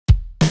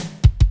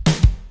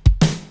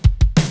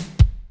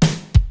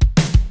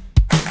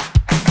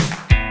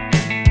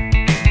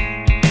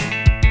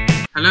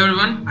Hello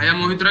everyone, I am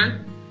Mohit Rai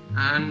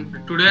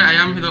and today I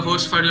am the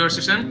host for your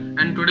session,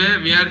 and today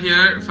we are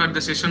here for the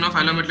session of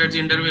ilovemetallurgy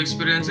interview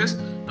experiences.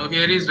 Now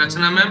here is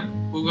Rachana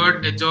ma'am who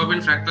got a job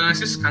in fractal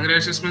analysis.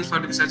 Congratulations for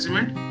this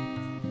achievement.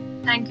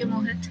 Thank you,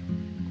 Mohit.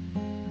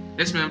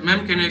 Yes ma'am.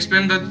 Ma'am, can you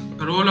explain the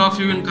role of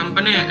you in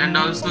company and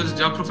also the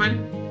job profile?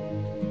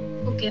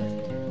 Okay.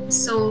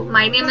 So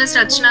my name is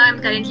Rachana.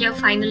 I'm currently a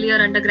final year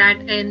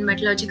undergrad in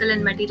Metallurgical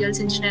and Materials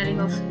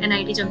Engineering of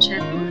NIT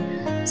JAMSHEDPUR.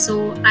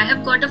 So I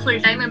have got a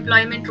full-time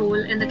employment role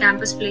in the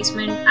campus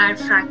placement at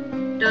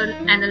Fractal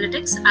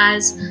Analytics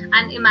as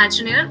an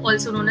Imagineer,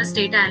 also known as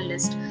data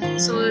analyst.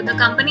 So the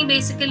company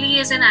basically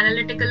is an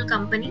analytical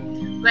company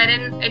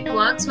wherein it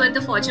works with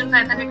the Fortune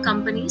 500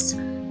 companies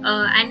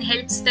and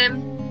helps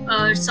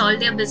them solve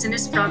their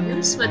business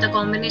problems with a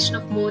combination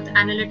of both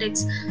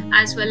analytics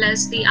as well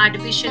as the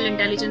artificial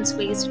intelligence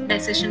based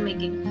decision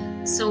making.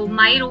 So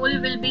my role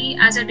will be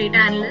as a data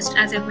analyst,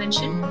 as I've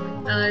mentioned.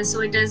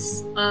 So it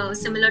is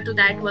similar to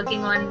that,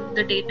 working on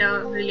the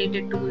data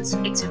related tools,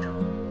 etc.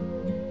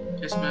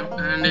 Yes ma'am.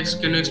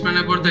 And can you explain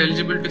about the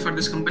eligibility for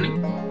this company?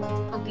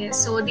 Okay,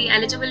 so the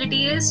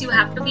eligibility is you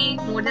have to be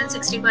more than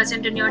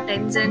 60% in your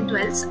 10s and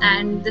 12s,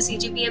 and the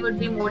CGPA would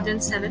be more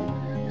than 7.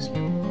 Yes,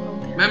 ma'am.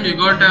 Ma'am, you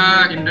got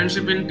an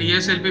internship in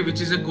TSLP,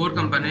 which is a core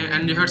company,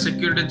 and you have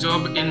secured a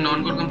job in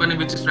non-core company,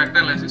 which is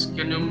Fractal Analysis.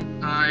 Can you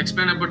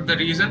explain about the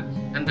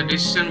reason and the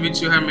decision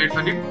which you have made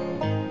for it?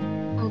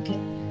 Okay,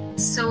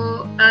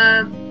 so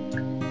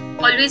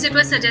always it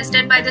was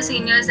suggested by the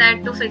seniors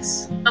that to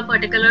fix a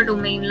particular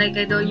domain, like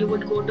either you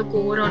would go to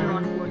core or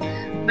non-core.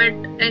 But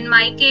in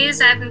my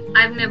case,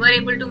 I've never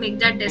able to make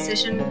that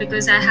decision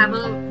because I have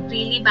a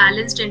really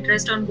balanced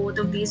interest on both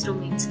of these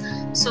domains.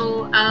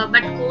 So,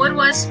 but core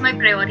was my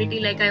priority.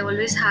 Like I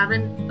always have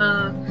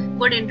a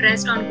good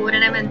interest on core,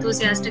 and I'm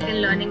enthusiastic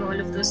in learning all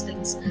of those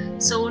things.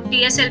 So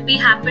TSLP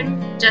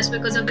happened just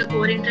because of the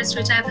core interest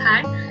which I've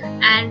had.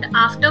 And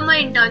after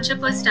my internship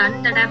was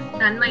done, that I've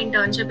done my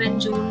internship in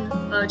June,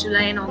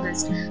 July and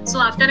August. So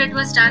after it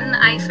was done,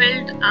 I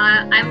felt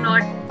I'm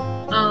not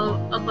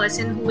a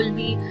person who will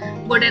be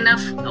good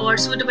enough or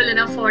suitable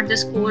enough for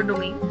this core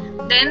domain.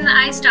 Then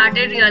I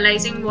started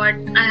realizing what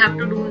I have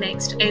to do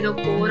next, either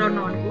core or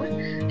non-core.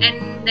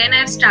 And then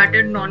I've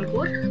started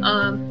non-core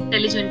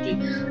diligently.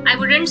 I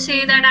wouldn't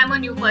say that I'm a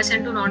new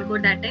person to non-core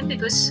that time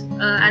because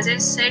as I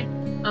said,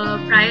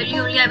 priorly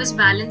only I was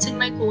balancing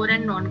my core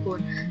and non-core.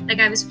 Like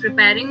I was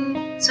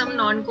preparing some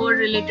non-core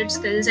related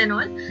skills and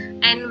all.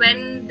 And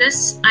when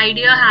this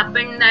idea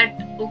happened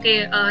that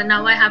okay,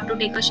 now I have to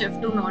take a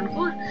shift to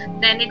non-core,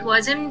 then it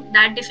wasn't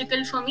that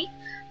difficult for me.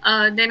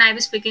 Then I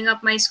was picking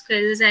up my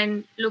skills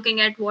and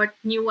looking at what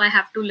new I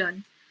have to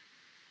learn.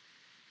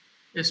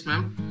 Yes,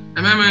 ma'am.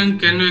 Ma'am,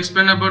 can you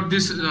explain about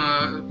this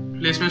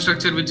placement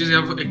structure, which is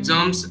you have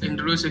exams,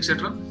 interviews,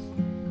 etc.?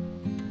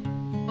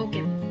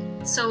 Okay,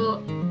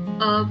 so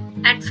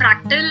at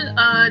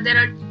Fractal, there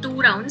are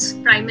 2 rounds,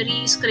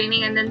 primary,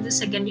 screening, and then the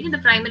secondary. The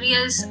primary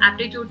is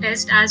aptitude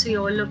test, as we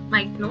all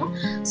might know.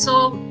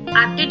 So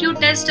aptitude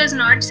test is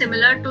not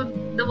similar to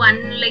the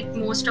one like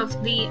most of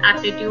the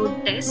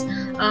aptitude tests,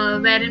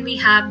 wherein we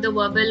have the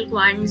verbal,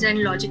 quants,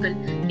 and logical.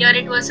 Here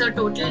it was a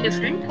total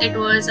different. It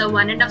was a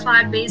 1.5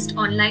 hour based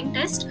online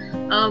test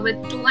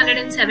with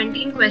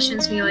 217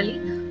 questions nearly.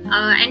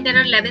 And there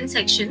are 11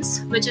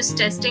 sections, which is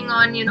testing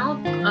on,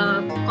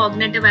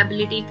 cognitive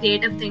ability,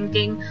 creative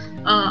thinking,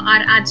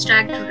 our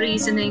abstract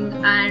reasoning,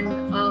 and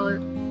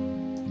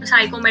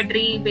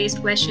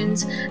psychometry-based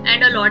questions,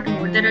 and a lot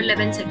more. There are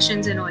 11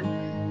 sections in all.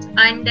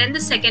 And then the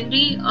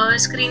secondary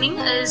screening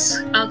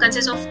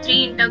consists of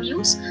 3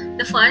 interviews.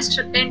 The first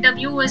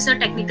interview is a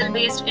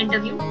technical-based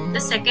interview. The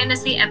second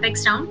is the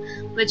apex round,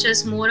 which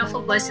is more of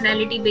a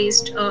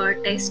personality-based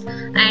test.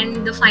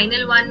 And the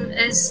final one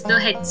is the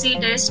HC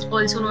test,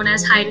 also known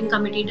as hiring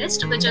committee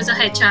test, which is a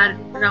HR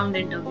round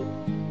interview.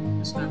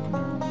 Yes, ma'am.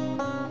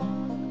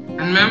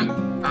 And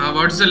ma'am,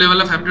 what's the level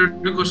of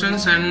aptitude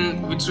questions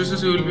and which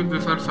resources you will be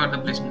preferred for the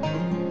placement?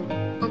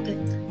 Okay.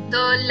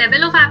 The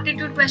level of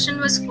aptitude question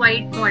was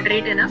quite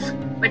moderate enough,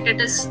 but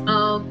it is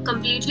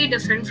completely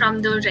different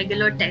from the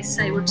regular tests,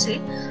 I would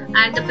say.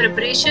 And the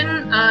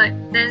preparation,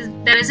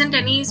 there isn't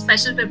any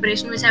special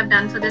preparation which I've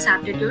done for this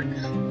aptitude.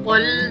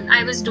 All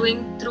I was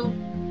doing through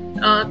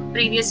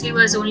previously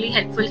was only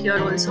helpful here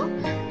also.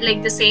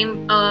 Like the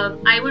same,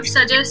 I would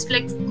suggest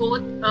like go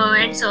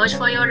and search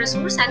for your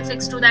resource and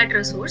fix to that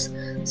resource.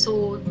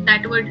 So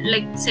that would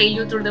like sail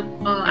you through the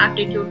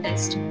aptitude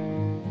test.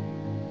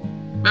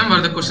 Ma'am,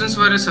 were the questions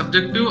were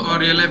subjective or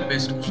real life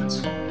based questions?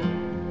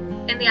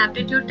 In the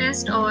aptitude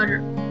test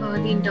or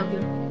the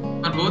interview?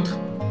 Or both?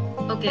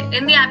 Okay,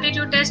 in the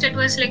aptitude test it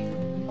was like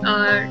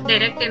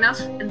direct enough.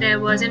 There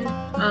wasn't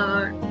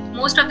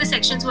most of the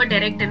sections were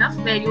direct enough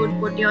where you would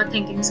put your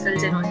thinking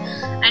skills and all.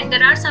 And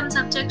there are some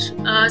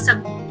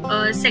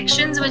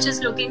sections which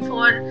is looking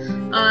for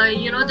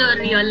the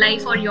real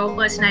life or your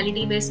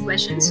personality based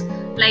questions.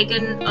 Like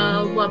in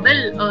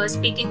verbal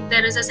speaking,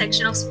 there is a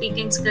section of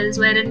speaking skills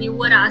wherein you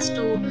were asked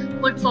to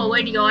put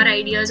forward your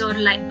ideas or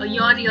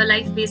your real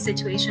life based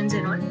situations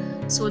and all.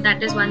 So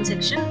that is one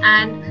section.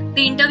 And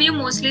the interview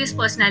mostly is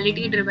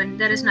personality driven.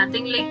 There is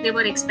nothing like they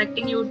were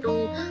expecting you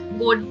to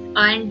go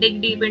and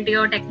dig deep into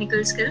your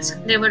technical skills.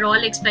 They were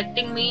all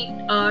expecting me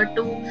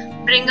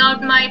to bring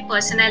out my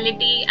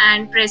personality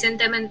and present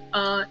them in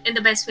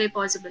the best way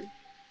possible.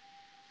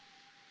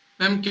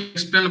 Ma'am, can you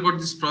explain about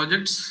these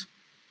projects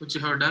which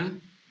you have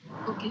done?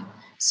 Okay.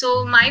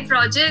 So my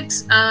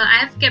projects, I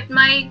have kept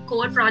my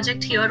core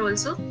project here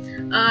also.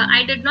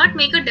 I did not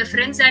make a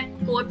difference that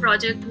core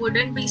project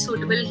wouldn't be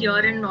suitable here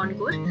in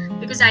non-core,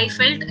 because I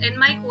felt in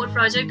my core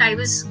project I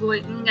was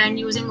going and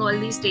using all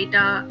these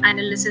data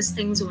analysis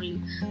things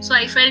only. So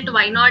I felt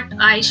why not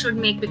I should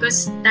make,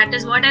 because that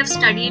is what I've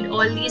studied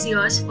all these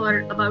years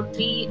for about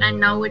 3, and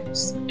now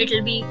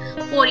it'll be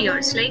 4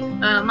 years, like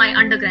my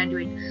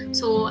undergraduate.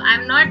 So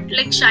I'm not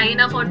like shy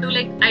enough or to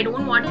like, I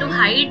don't want to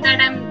hide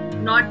that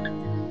I'm not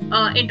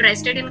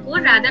interested in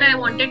core. Rather, I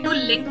wanted to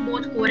link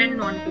both core and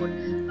non-core.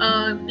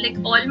 Like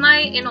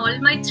in all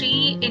my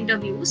 3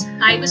 interviews,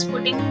 I was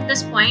putting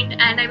this point,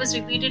 and I was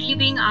repeatedly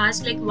being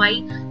asked like,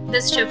 why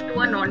this shift to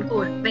a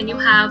non-core when you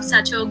have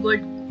such a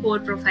good core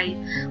profile.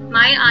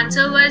 My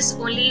answer was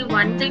only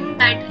one thing,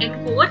 that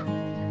in core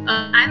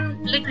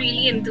I'm like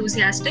really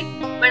enthusiastic,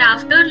 but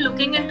after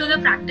looking into the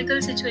practical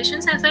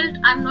situations, I felt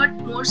I'm not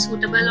more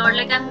suitable, or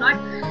like I'm not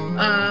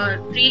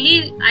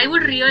I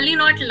would really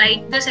not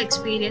like this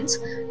experience.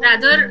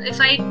 Rather, if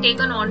I take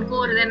a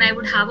non-core, then I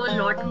would have a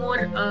lot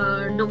more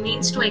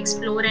domains to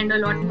explore and a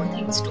lot more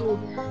things to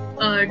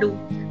do.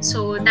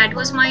 So that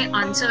was my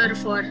answer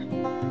for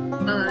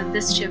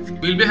this shift.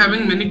 We'll be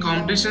having many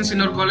competitions in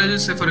our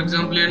colleges, say for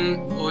example in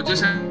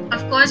OJS.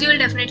 Of course, you will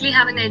definitely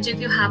have an edge if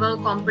you have a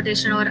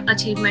competition or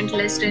achievement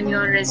list in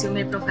your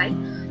resume profile.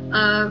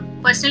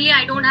 Personally,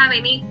 I don't have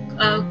any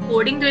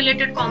coding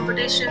related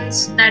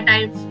competitions that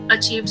I've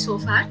achieved so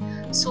far.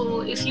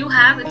 So if you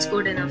have, it's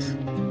good enough.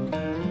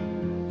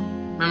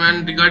 Ma'am,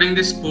 and regarding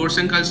the sports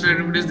and cultural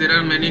activities, there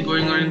are many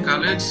going on in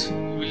college.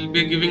 Will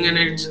be giving an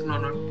edge? No,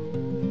 not.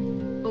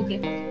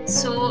 Okay.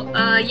 So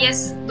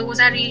yes, those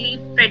are really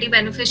pretty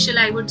beneficial,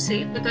 I would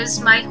say, because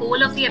my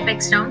whole of the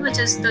Apex round, which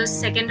is the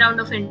second round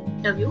of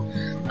interview,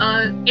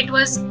 it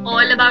was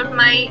all about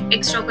my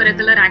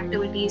extracurricular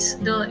activities.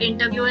 The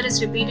interviewer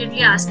is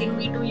repeatedly asking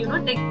me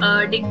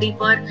to dig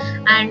deeper,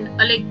 and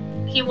like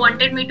he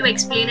wanted me to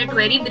explain it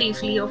very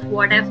briefly of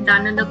what I've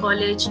done in the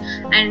college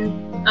and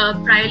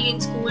priorly in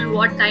school,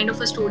 what kind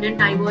of a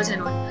student I was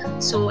and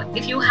all. So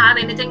if you have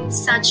anything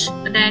such,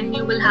 then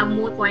you will have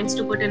more points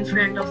to put in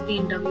front of the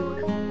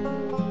interviewer.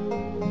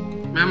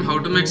 Ma'am, how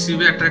to make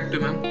CV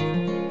attractive,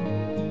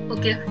 ma'am?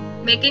 Okay,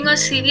 making a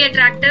CV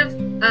attractive,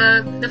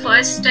 the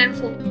first and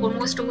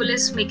foremost tool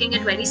is making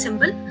it very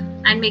simple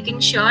and making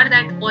sure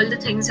that all the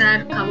things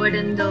are covered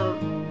in the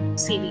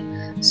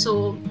CV.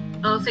 So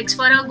fix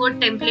for a good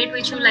template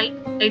which you like,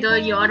 either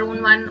your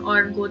own one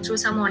or go through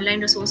some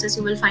online resources.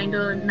 You will find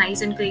a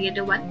nice and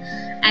creative one,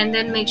 and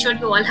then make sure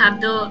you all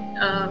have the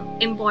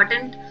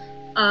important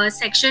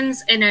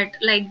sections in it,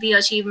 like the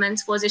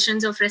achievements,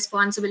 positions of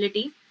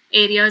responsibility,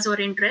 areas or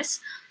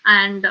interests,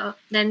 and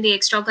then the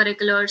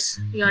extracurriculars,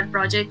 your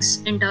projects,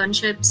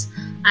 internships,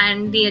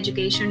 and the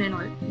education and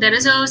all. There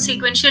is a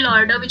sequential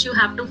order which you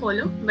have to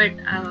follow, but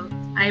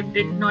I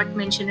did not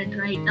mention it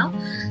right now.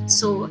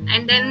 So,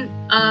 and then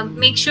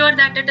make sure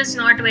that it is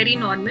not very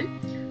normal.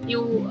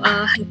 You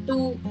have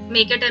to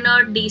make it in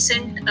a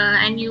decent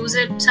and use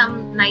it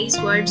some nice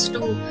words to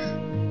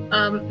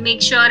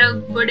make sure a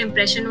good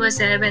impression was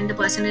there when the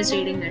person is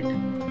reading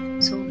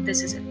it. So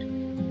this is it.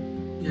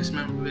 Yes,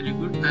 ma'am. Very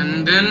good.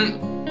 And then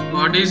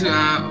what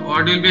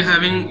we'll be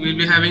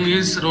having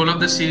is role of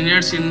the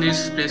seniors in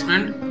this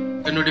placement.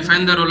 Can you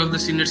define the role of the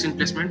seniors in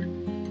placement?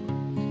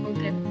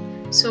 Okay.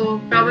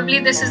 So probably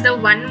this is the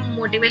one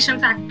motivation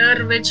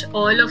factor which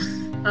all of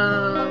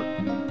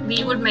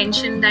we would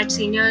mention, that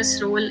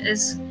seniors' role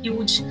is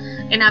huge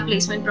in our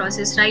placement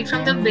process. Right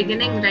from the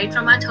beginning, right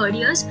from our 3rd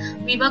years,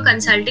 we were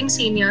consulting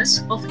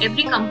seniors of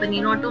every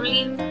company, not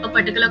only a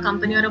particular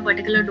company or a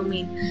particular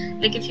domain.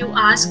 Like if you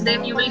ask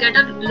them, you will get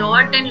a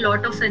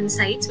lot of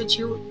insights which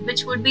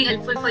would be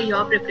helpful for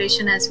your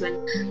preparation as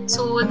well.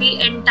 So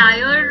the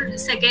entire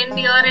 2nd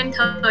year and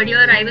 3rd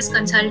year, I was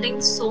consulting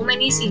so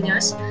many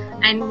seniors,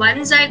 and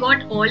once I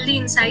got all the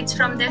insights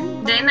from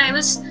them, then I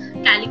was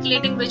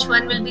calculating which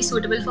one will be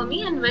suitable for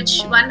me and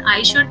which one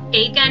I should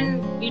take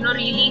and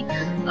really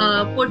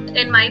put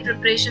in my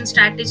preparation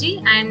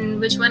strategy, and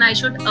which one I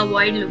should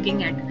avoid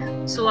looking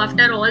at. So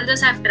after all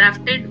this, I've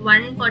drafted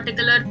one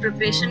particular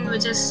preparation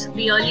which is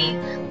really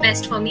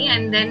best for me,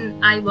 and then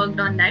I worked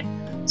on that.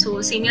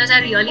 So seniors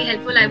are really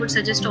helpful. I would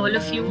suggest all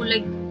of you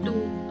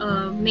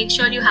to make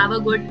sure you have a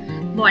good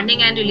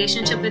bonding and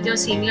relationship with your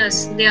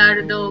seniors. They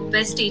are the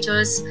best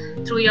teachers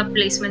through your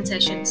placement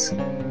sessions.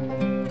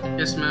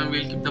 Yes, ma'am,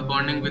 we'll keep the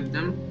bonding with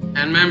them.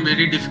 And ma'am,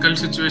 very difficult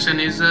situation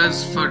is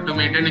to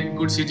maintain a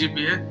good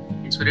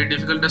CGPA. It's very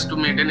difficult us to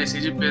maintain a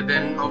CGPA.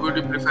 Then how would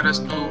you prefer us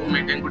to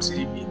maintain good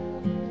CGPA?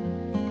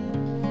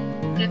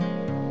 Okay.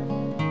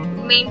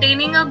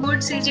 Maintaining a good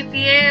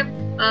CGPA,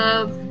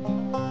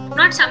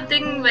 not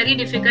something very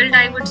difficult,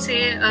 I would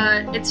say.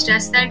 It's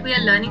just that we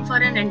are learning for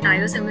an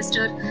entire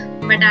semester,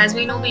 but as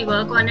we know, we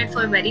work on it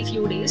for very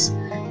few days.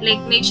 Like,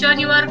 make sure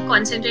you are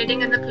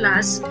concentrating in the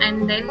class,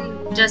 and then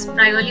just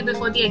priorly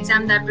before the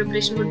exam, that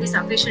preparation would be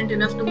sufficient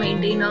enough to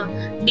maintain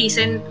a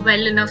decent,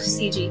 well enough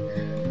CG.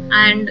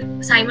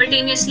 And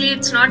simultaneously,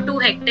 it's not too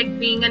hectic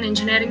being an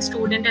engineering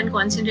student and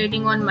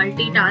concentrating on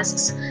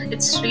multitasks.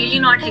 It's really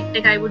not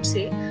hectic, I would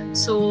say.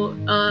 So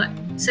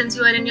since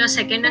you are in your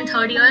second and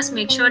third years,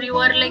 make sure you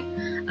are like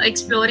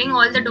exploring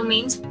all the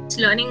domains,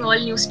 learning all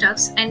new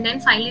stuffs, and then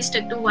finally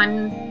stick to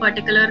one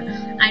particular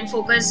and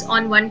focus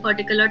on one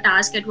particular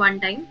task at one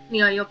time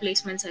near your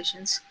placement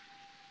sessions.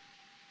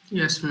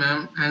 Yes,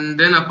 ma'am. And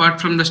then apart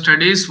from the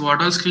studies,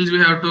 what all skills we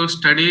have to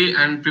study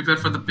and prepare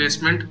for the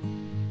placement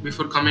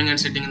before coming and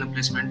sitting in the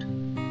placement?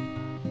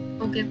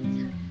 Okay.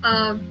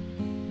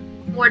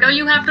 What all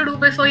you have to do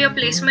before your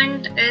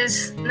placement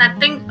is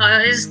nothing,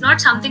 is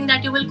not something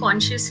that you will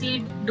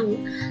consciously do.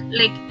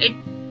 Like, it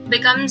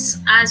becomes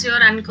as your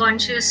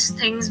unconscious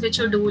things which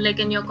you do, like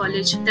in your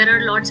college. There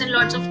are lots and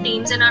lots of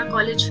teams in our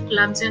college,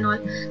 clubs and all.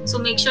 So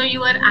make sure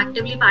you are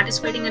actively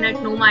participating in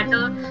it, no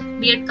matter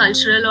be it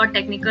cultural or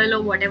technical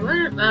or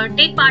whatever.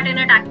 Take part in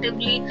it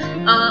actively.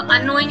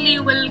 Unknowingly,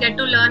 you will get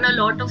to learn a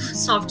lot of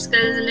soft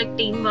skills like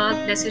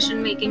teamwork,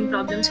 decision making,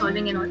 problem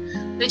solving and all,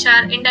 which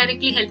are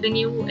indirectly helping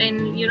you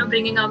in, you know,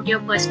 bringing out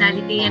your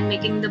personality and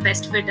making the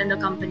best fit in the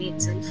company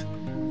itself.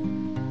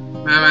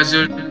 Ma'am, as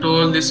you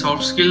told the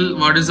soft skill,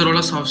 what is the role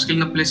of soft skill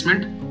in the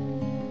placement?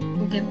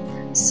 Okay.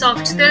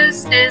 Soft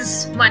skills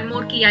is one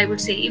more key, I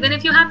would say. Even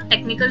if you have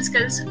technical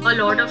skills, a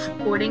lot of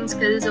coding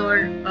skills or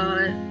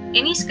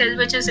any skill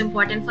which is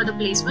important for the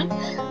placement,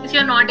 if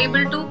you're not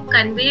able to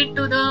convey it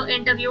to the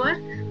interviewer,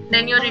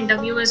 then your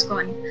interview is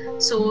gone.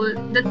 So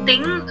the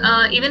thing,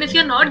 even if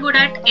you're not good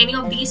at any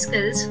of these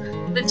skills,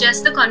 with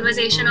just the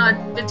conversation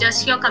or with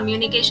just your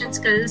communication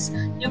skills,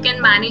 you can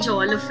manage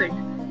all of it.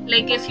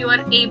 Like, if you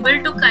are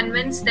able to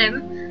convince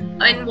them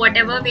in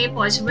whatever way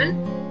possible,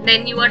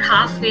 then you are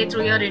halfway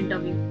through your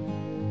interview.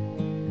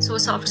 So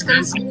soft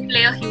skills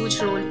play a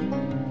huge role.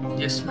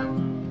 Yes,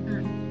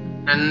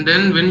 ma'am. And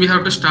then when we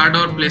have to start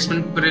our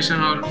placement preparation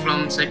or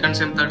from second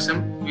sem, third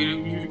sem,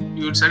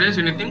 you would suggest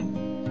anything?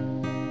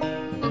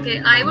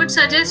 Okay, I would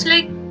suggest,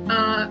 like,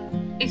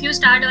 if you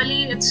start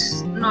early,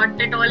 it's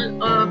not at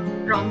all a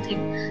wrong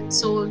thing.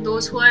 So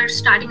those who are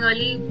starting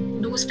early,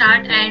 do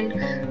start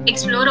and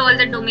explore all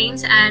the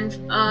domains. And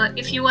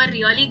if you are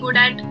really good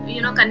at, you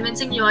know,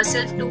 convincing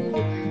yourself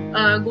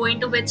to go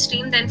into which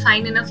stream, then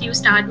fine enough, you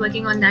start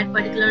working on that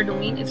particular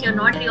domain. If you're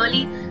not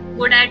really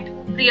good at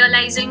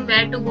realizing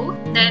where to go,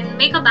 then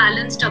make a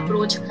balanced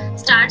approach.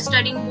 Start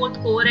studying both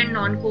core and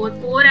non-core.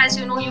 Core, as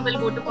you know, you will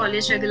go to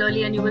college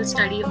regularly and you will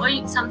study,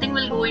 or something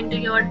will go into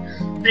your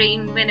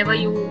brain whenever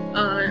you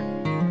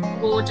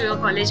go to your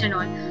college and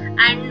all.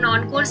 And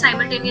non-core,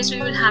 simultaneously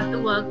you will have to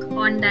work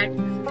on that.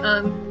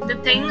 The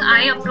thing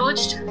I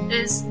approached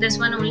is this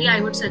one only,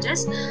 I would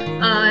suggest.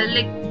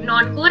 Like,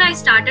 non-core, I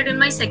started in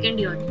my second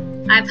year.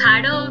 I've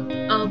had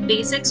a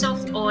basics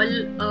of all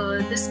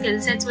the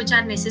skill sets which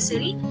are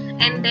necessary,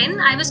 and then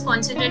I was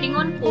concentrating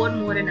on core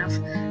more enough.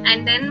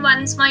 And then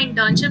once my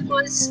internship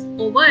was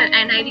over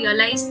and I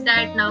realized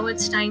that now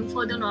it's time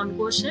for the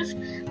non-core shift,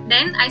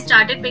 then I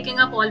started picking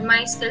up all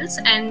my skills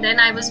and then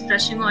I was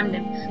brushing on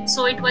them.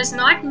 So it was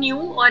not new,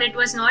 or it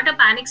was not a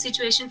panic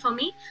situation for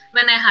me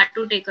when I had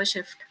to take a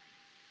shift.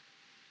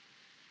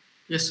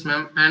 Yes,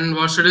 ma'am. And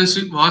what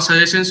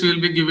suggestions you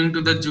will be giving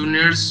to the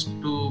juniors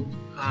to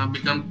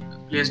become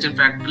placed in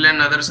Fractal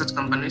and other such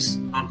companies,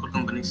 non-core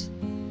companies?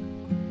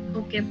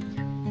 Okay.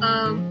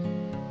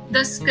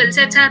 The skill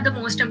sets are the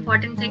most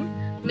important thing.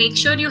 Make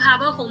sure you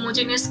have a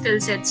homogeneous skill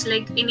sets.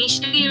 Like,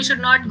 initially you should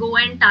not go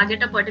and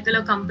target a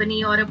particular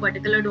company or a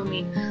particular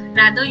domain.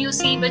 Rather, you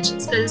see which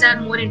skills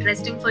are more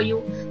interesting for you,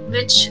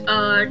 which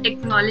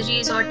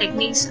technologies or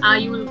techniques are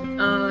you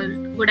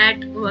good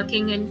at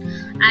working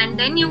in, and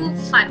then you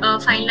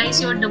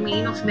finalize your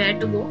domain of where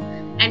to go,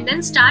 and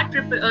then start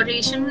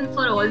preparation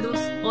for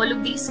all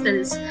of these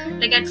skills.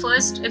 Like, at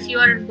first, if you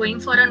are going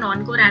for a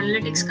non-core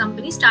analytics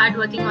company, start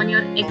working on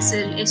your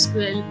Excel,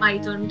 SQL,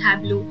 Python,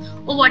 Tableau,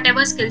 or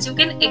whatever skills. You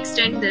can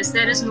extend this.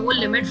 There is no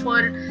limit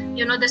for,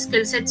 you know, the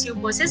skill sets you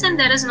possess, and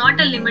there is not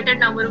a limited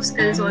number of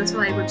skills also,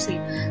 I would say.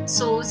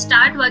 So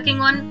start working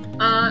on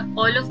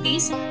all of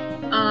these.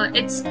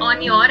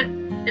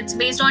 It's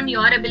based on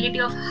your ability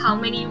of how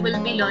many you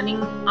will be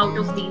learning out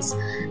of these.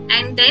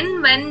 And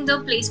then when the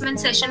placement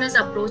session is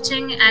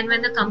approaching and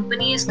when the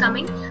company is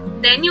coming,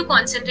 then you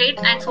concentrate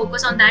and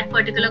focus on that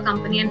particular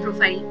company and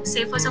profile.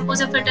 Say, for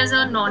suppose, if it is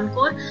a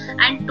non-core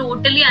and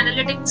totally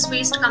analytics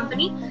based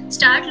company,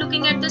 start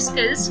looking at the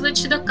skills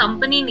which the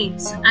company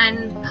needs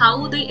and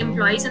how the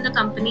employees in the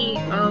company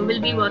will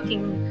be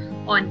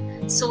working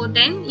on. So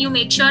then you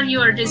make sure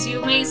your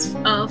resume is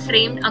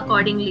framed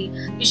accordingly.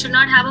 You should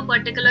not have a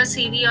particular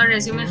CV or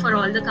resume for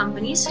all the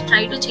companies.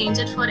 Try to change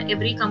it for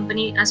every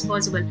company as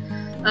possible.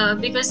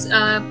 Because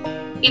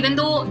even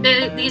though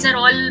these are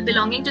all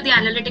belonging to the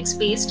analytics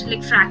space, like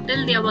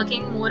Fractal, they are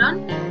working more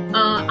on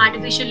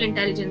artificial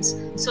intelligence.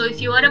 So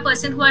if you are a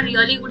person who are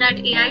really good at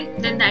AI,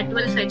 then that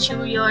will fetch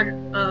you your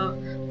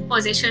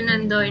position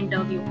in the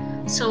interview.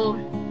 So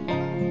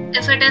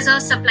if it is a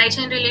supply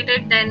chain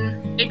related,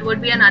 then it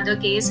would be another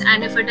case,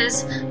 and if it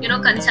is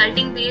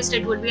consulting based,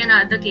 it would be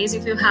another case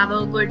if you have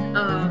a good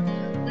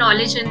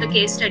knowledge in the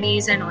case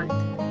studies and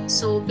all.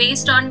 So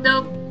based on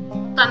the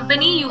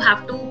company, you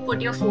have to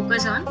put your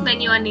focus on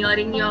when you are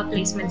nearing your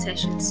placement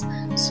sessions.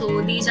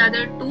 So these are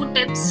the 2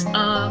 tips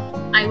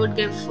I would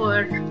give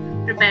for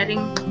preparing.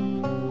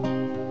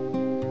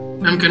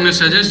 Ma'am, can you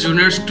suggest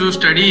juniors to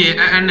study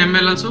AI and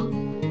ML also?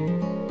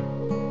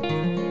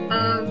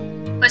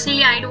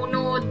 Personally, I don't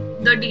know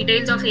the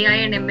details of AI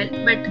and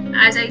ML, but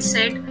as I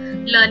said,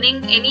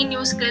 learning any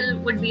new skill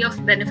would be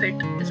of benefit.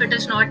 If it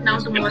is not now,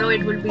 tomorrow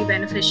it would be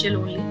beneficial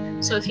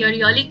only. So if you're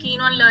really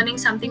keen on learning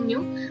something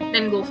new,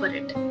 then go for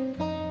it.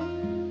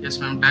 Yes,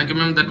 ma'am. Thank you,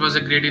 ma'am. That was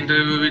a great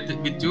interview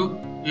with you.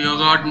 You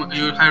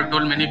have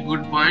told many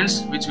good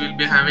points, which will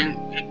be having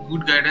a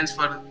good guidance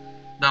for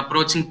the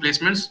approaching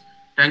placements.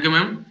 Thank you,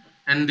 ma'am.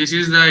 And this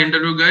is the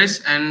interview, guys.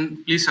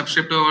 And please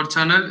subscribe to our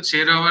channel,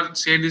 share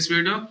this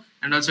video,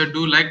 and also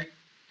do like.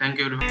 Thank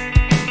you,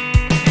 everyone.